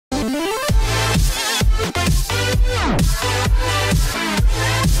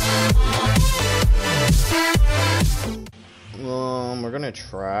gonna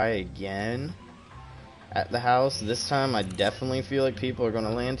try again at the house. This time I definitely feel like people are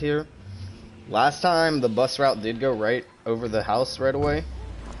gonna land here. Last time the bus route did go right over the house right away,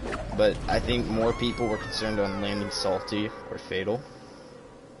 but I think more people were concerned on landing salty or fatal.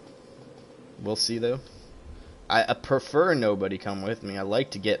 We'll see though. I prefer nobody come with me. I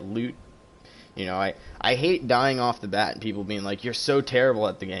like to get loot. You know, I hate dying off the bat and people being like, you're so terrible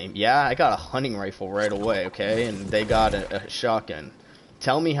at the game. Yeah, I got a hunting rifle right away, okay? And they got a shotgun.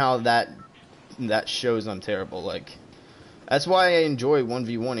 Tell me how that shows I'm terrible. Like, that's why I enjoy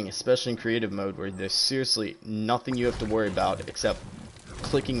 1v1ing, especially in creative mode, where there's seriously nothing you have to worry about except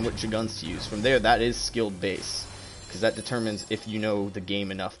clicking which guns to use. From there, that is skilled base, because that determines if you know the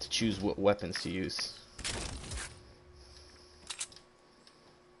game enough to choose what weapons to use.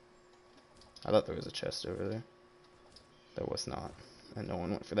 I thought there was a chest over there. There was not. And no one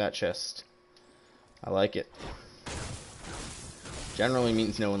went for that chest. I like it. Generally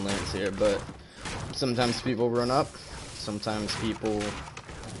means no one lands here, but sometimes people run up. Sometimes people...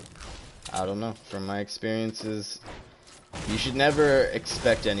 I don't know. From my experiences, you should never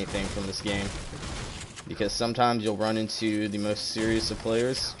expect anything from this game. Because sometimes you'll run into the most serious of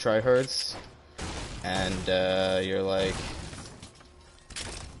players, tryhards. And you're like...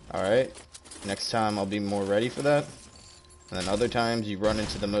 Alright. Next time I'll be more ready for that. And then other times you run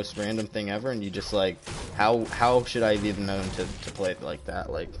into the most random thing ever and you just like, how should I have even known to play it like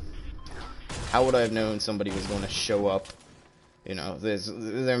that? Like, how would I have known somebody was going to show up? You know,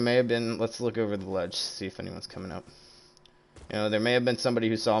 there may have been, let's look over the ledge, see if anyone's coming up. You know, there may have been somebody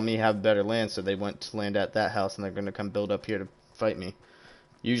who saw me have better land, so they went to land at that house and they're going to come build up here to fight me.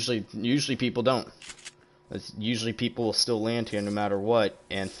 Usually people don't. Usually people will still land here no matter what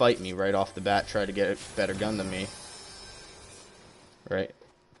and fight me right off the bat, try to get a better gun than me. Right?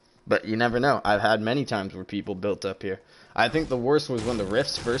 But you never know. I've had many times where people built up here. I think the worst was when the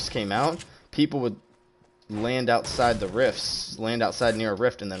rifts first came out. People would land outside the rifts, land outside near a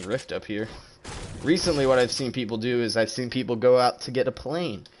rift and then rift up here. Recently what I've seen people do is I've seen people go out to get a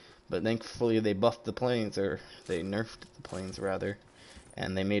plane. But thankfully they buffed the planes, or they nerfed the planes rather.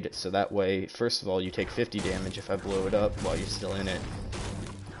 And they made it so that way, first of all, you take 50 damage if I blow it up while you're still in it.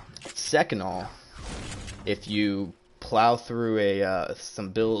 Second of all, if you plow through some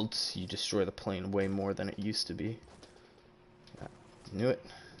builds, you destroy the plane way more than it used to be. I knew it.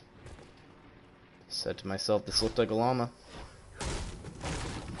 Said to myself, this looked like a llama.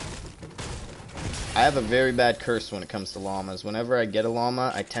 I have a very bad curse when it comes to llamas. Whenever I get a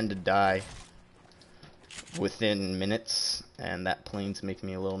llama, I tend to die within minutes, and that planes make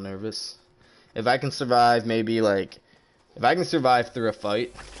me a little nervous. If I can survive, maybe like, if I can survive through a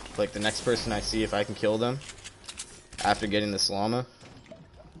fight, like the next person I see, if I can kill them after getting this llama,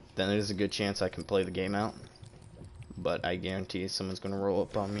 then there's a good chance I can play the game out. But I guarantee someone's gonna roll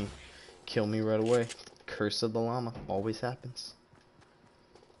up on me, kill me right away. Curse of the llama always happens.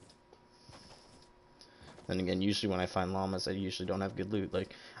 Then again, usually when I find llamas, I usually don't have good loot.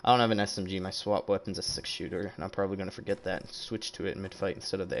 Like, I don't have an SMG, my swap weapon's a 6-shooter, and I'm probably going to forget that and switch to it in mid-fight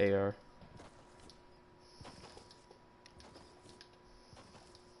instead of the AR.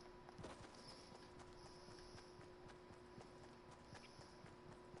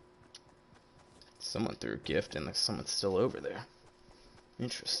 Someone threw a gift, and someone's still over there.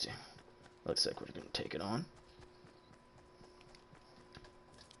 Interesting. Looks like we're going to take it on.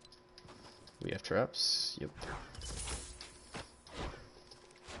 We have traps. Yep.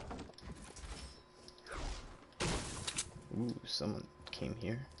 Ooh, someone came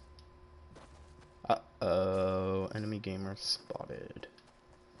here. Uh-oh. Enemy gamer spotted.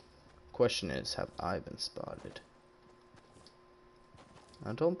 Question is, have I been spotted?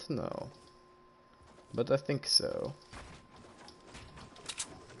 I don't know. But I think so.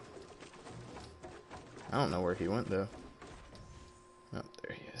 I don't know where he went, though. Oh,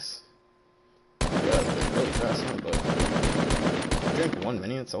 there he is. Really fast, huh, but you drank 1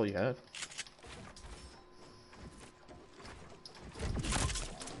 mini, that's all you had.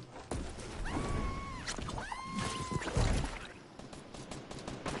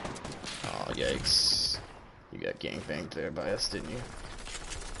 Oh, yikes. You got gangbanged there by us, didn't you?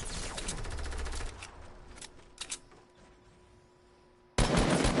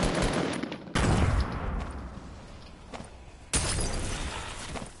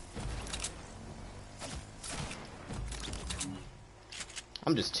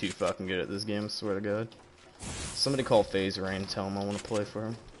 I'm just too fucking good at this game, I swear to God. Somebody call FaZe Rain and tell him I want to play for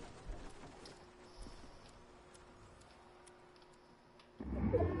him.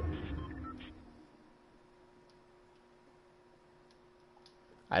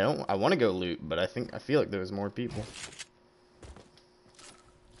 I want to go loot, but I feel like there's more people.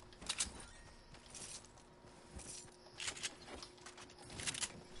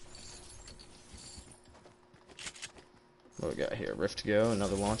 What we got here? Rift to go,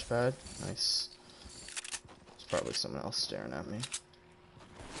 another launch pad. Nice. There's probably someone else staring at me.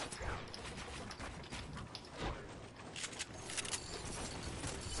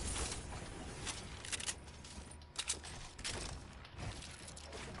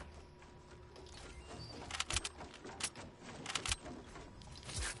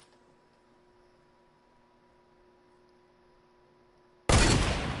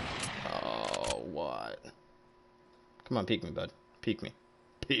 Oh, what? Come on, peek me, bud. Peek me.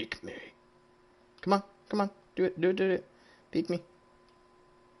 Peek me. Come on, come on. Do it, do it, do it. Peek me.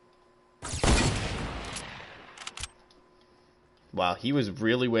 Wow, he was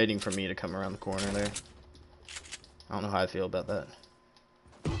really waiting for me to come around the corner there. I don't know how I feel about that.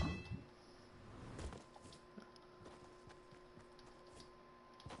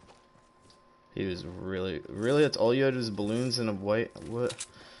 He was really, that's all you had is balloons and a white. What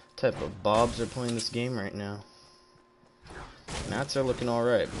type of bobs are playing this game right now? Mats are looking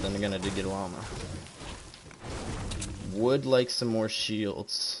alright, but then again I did get a llama. Would like some more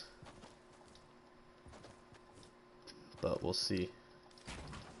shields. But we'll see.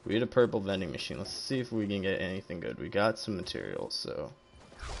 We had a purple vending machine. Let's see if we can get anything good. We got some materials, so.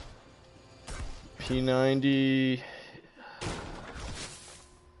 P90.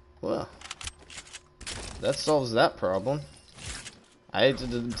 Well, that solves that problem. I had to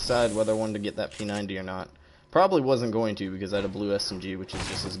decide whether I wanted to get that P90 or not. Probably wasn't going to because I had a blue SMG, which is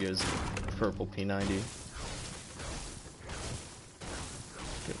just as good as the purple P90.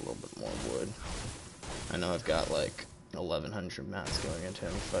 Get a little bit more wood. I know I've got like 1100 mats going into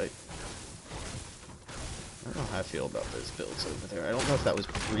any fight. I don't know how I feel about those builds over there. I don't know if that was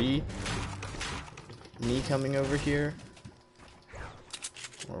pre me coming over here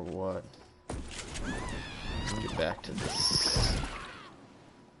or what. Let me get back to this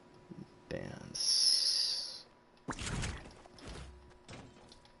bands.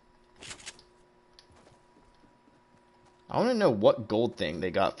 I want to know what gold thing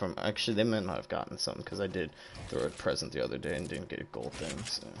they got from. Actually, they might not have gotten something because I did throw a present the other day and didn't get a gold thing.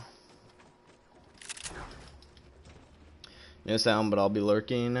 So, no sound, but I'll be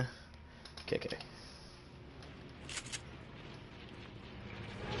lurking. KK.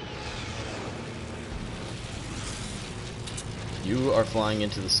 You are flying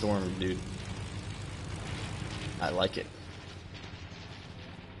into the storm, dude. I like it.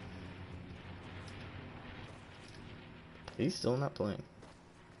 He's still not playing.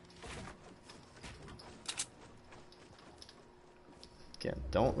 Again,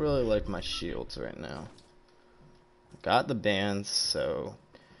 don't really like my shields right now. Got the bands, so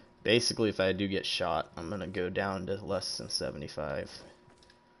basically if I do get shot, I'm gonna go down to less than 75.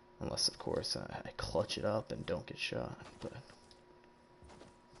 Unless, of course, I clutch it up and don't get shot. But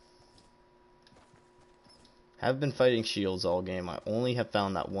have been fighting shields all game. I only have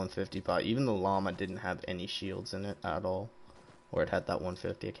found that 150 pot. Even the llama didn't have any shields in it at all. Or it had that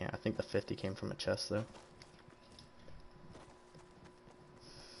 150. I think the 50 came from a chest though.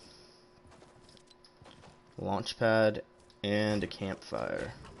 Launch pad and a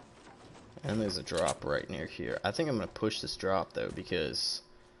campfire. And there's a drop right near here. I think I'm gonna push this drop though because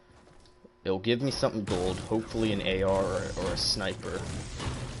it'll give me something gold. Hopefully an AR or a sniper.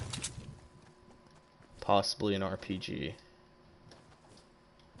 Possibly an RPG.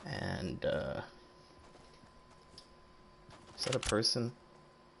 And, is that a person?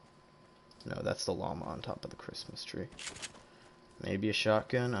 No, that's the llama on top of the Christmas tree. Maybe a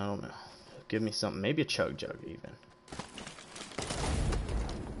shotgun? I don't know. Give me something. Maybe a chug jug, even.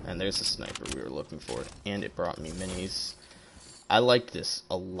 And there's the sniper we were looking for. And it brought me minis. I like this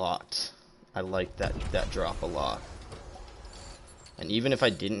a lot. I like that drop a lot. And even if I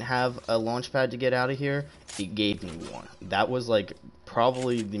didn't have a launch pad to get out of here, it gave me one. That was like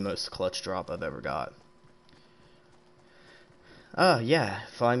probably the most clutch drop I've ever got. Oh yeah,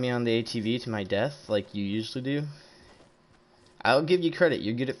 fly me on the ATV to my death like you usually do. I'll give you credit,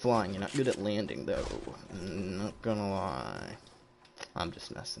 you're good at flying, you're not good at landing though. Not gonna lie. I'm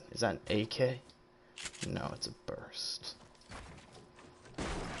just messing. Is that an AK? No, it's a burst.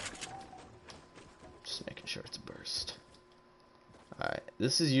 Just making sure it's a burst. Alright,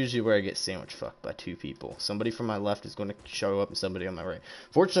 this is usually where I get sandwich fucked by two people. Somebody from my left is going to show up and somebody on my right.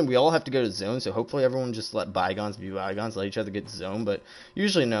 Fortunately, we all have to go to zone, so hopefully everyone just let bygones be bygones, let each other get zone, but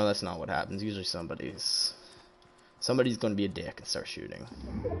usually no, that's not what happens. Usually somebody's going to be a dick and start shooting.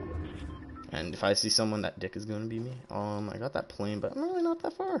 And if I see someone, that dick is going to be me. I got that plane, but I'm really not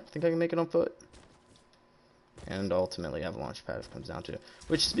that far. I think I can make it on foot. And ultimately have a launch pad if it comes down to it.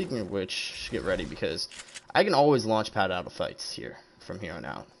 Which, speaking of which, get ready because I can always launch pad out of fights here from here on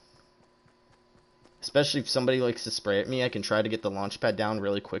out. Especially if somebody likes to spray at me, I can try to get the launch pad down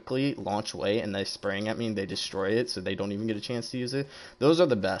really quickly, launch away, and they're spraying at me and they destroy it so they don't even get a chance to use it. Those are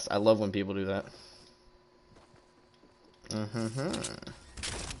the best. I love when people do that.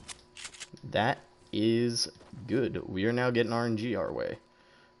 That is good. We are now getting RNG our way.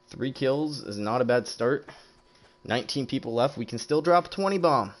 3 kills is not a bad start. 19 people left. We can still drop a 20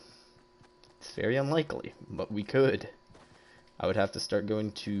 bomb. It's very unlikely, but we could. I would have to start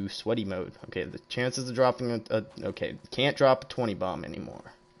going to sweaty mode. Okay, the chances of dropping okay, can't drop a 20 bomb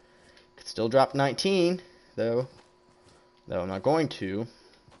anymore. Could still drop 19, though I'm not going to.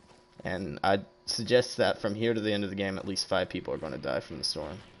 And I'd suggest that from here to the end of the game, at least 5 people are going to die from the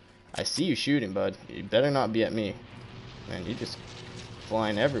storm. I see you shooting, bud. You better not be at me. Man, you're just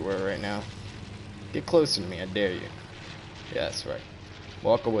flying everywhere right now. Get closer to me, I dare you. Yeah, that's right.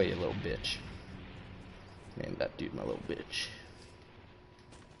 Walk away, you little bitch. Man, that dude, my little bitch.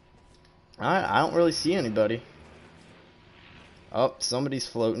 I don't really see anybody. Oh, somebody's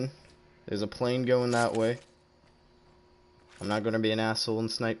floating. There's a plane going that way. I'm not going to be an asshole and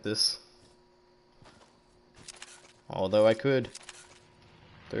snipe this. Although I could.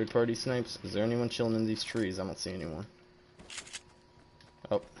 Third-party snipes. Is there anyone chilling in these trees? I don't see anyone.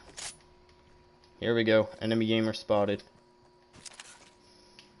 Oh. Here we go. Enemy gamer spotted.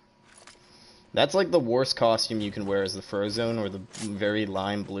 That's like the worst costume you can wear, is the Frozone or the very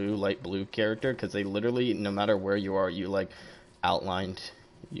lime blue, light blue character, because they literally, no matter where you are, you like outlined.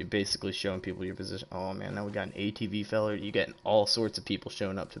 You're basically showing people your position. Oh man, now we got an ATV fella. You getting all sorts of people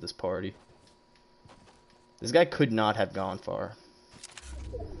showing up to this party. This guy could not have gone far.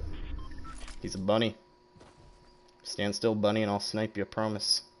 He's a bunny. Stand still, bunny, and I'll snipe you, I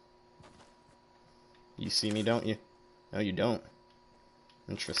promise. You see me, don't you? No, you don't.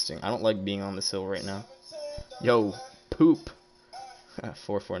 Interesting. I don't like being on this hill right now. Yo, poop.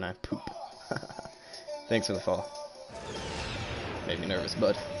 449, poop. Thanks for the follow. Made me nervous,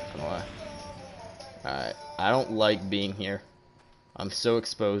 bud. I don't know why. Alright, I don't like being here. I'm so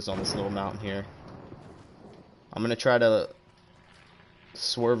exposed on this little mountain here. I'm gonna try to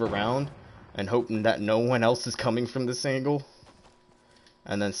swerve around and hoping that no one else is coming from this angle.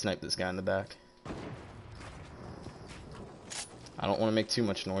 And then snipe this guy in the back. I don't want to make too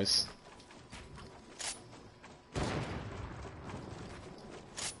much noise.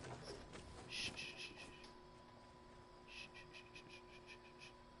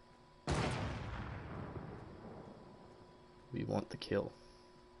 We want the kill.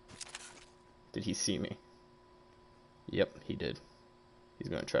 Did he see me? Yep, he did. He's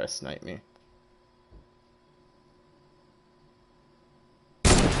gonna try to snipe me.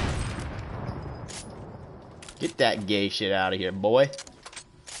 Get that gay shit out of here, boy.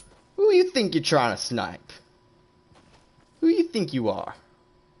 Who you think you're trying to snipe? Who you think you are?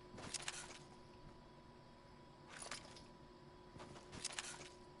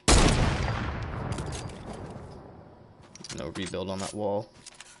 No rebuild on that wall.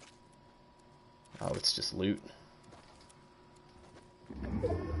 Oh, it's just loot.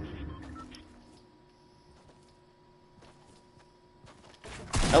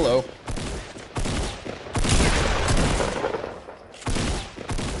 Hello.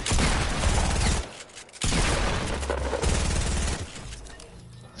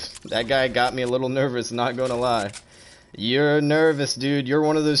 That guy got me a little nervous, not gonna lie. You're nervous, dude. You're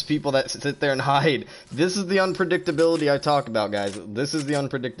one of those people that sit there and hide. This is the unpredictability I talk about, guys. This is the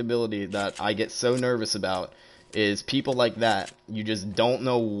unpredictability that I get so nervous about, is people like that. You just don't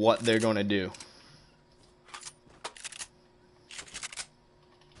know what they're gonna do.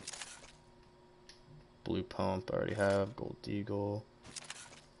 Blue pump, I already have. Gold deagle.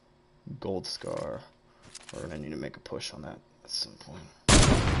 Gold scar. We're gonna need to make a push on that at some point.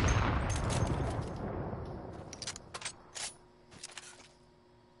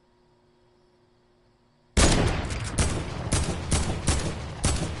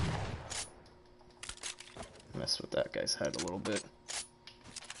 Mess with that guy's head a little bit.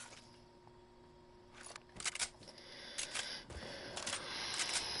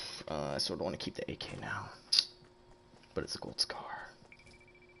 I sort of want to keep the AK now, but it's a gold scar.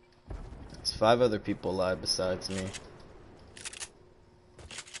 There's 5 other people alive besides me.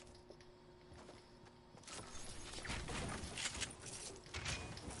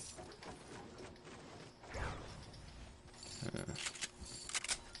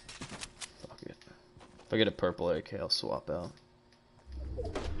 Fuck it. If I get a purple AK, I'll swap out.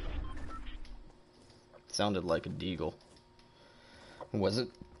 It sounded like a deagle. Was it?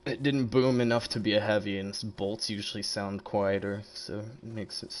 It didn't boom enough to be a heavy, and bolts usually sound quieter, so it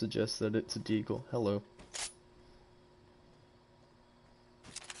makes it suggest that it's a deagle. Hello.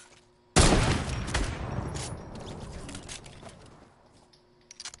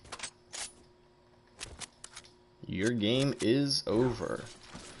 your game is over.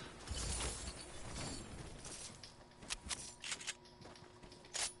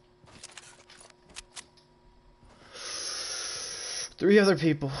 Three other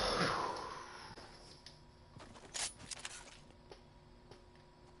people.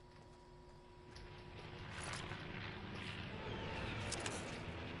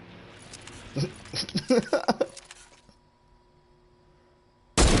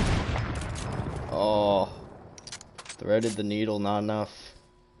 Oh, threaded the needle, not enough.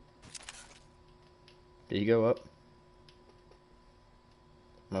 Did he go up?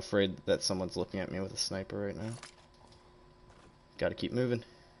 I'm afraid that someone's looking at me with a sniper right now. Gotta keep moving.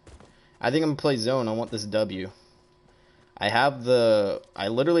 I think I'm gonna play zone. I want this W. I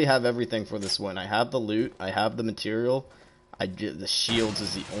literally have everything for this win. I have the loot, I have the material. The shields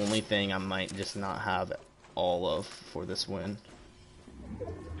is the only thing I might just not have all of for this win.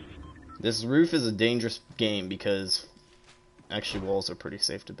 This roof is a dangerous game because actually walls are pretty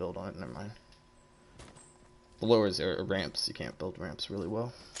safe to build on it. Never mind. The lowers are ramps. You can't build ramps really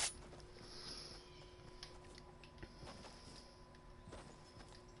well.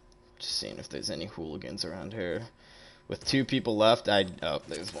 Just seeing if there's any hooligans around here. With two people left, oh,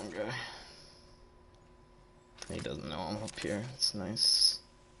 there's one guy. He doesn't know I'm up here. It's nice.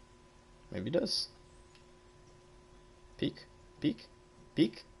 Maybe he does. Peek, peek,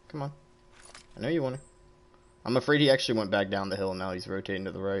 peek. Come on. I know you want to. I'm afraid he actually went back down the hill and now he's rotating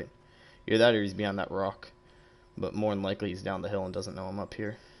to the right. Either that or he's behind that rock. But more than likely he's down the hill and doesn't know I'm up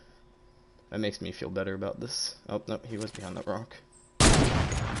here. That makes me feel better about this. Oh, no, he was behind that rock.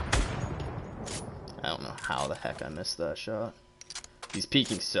 I don't know how the heck I missed that shot. He's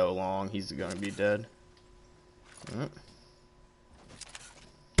peeking so long, he's going to be dead.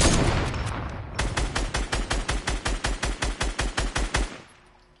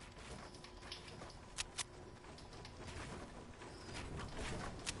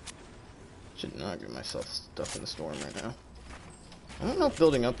 Should not get myself stuck in the storm right now. I don't know if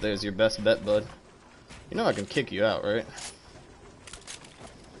building up there is your best bet, bud. You know I can kick you out, right?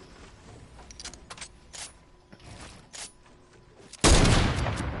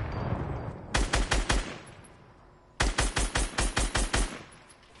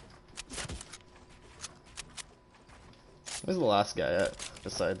 Where's the last guy at,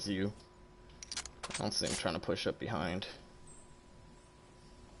 besides you? I don't see him trying to push up behind.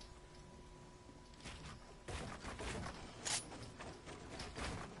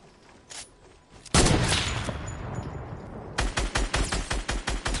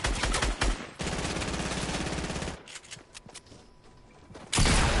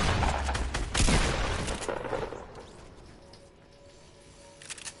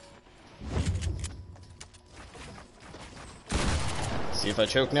 See if I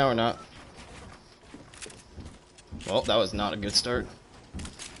choke now or not. Well, that was not a good start.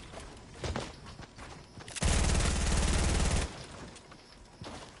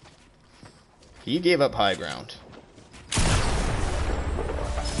 He gave up high ground.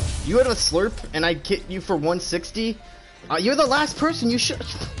 You had a slurp and I hit you for 160? You're the last person. You should have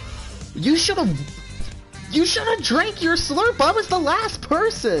drank your slurp. I was the last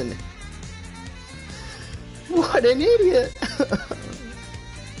person. What an idiot.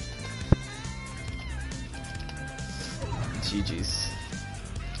 GG's.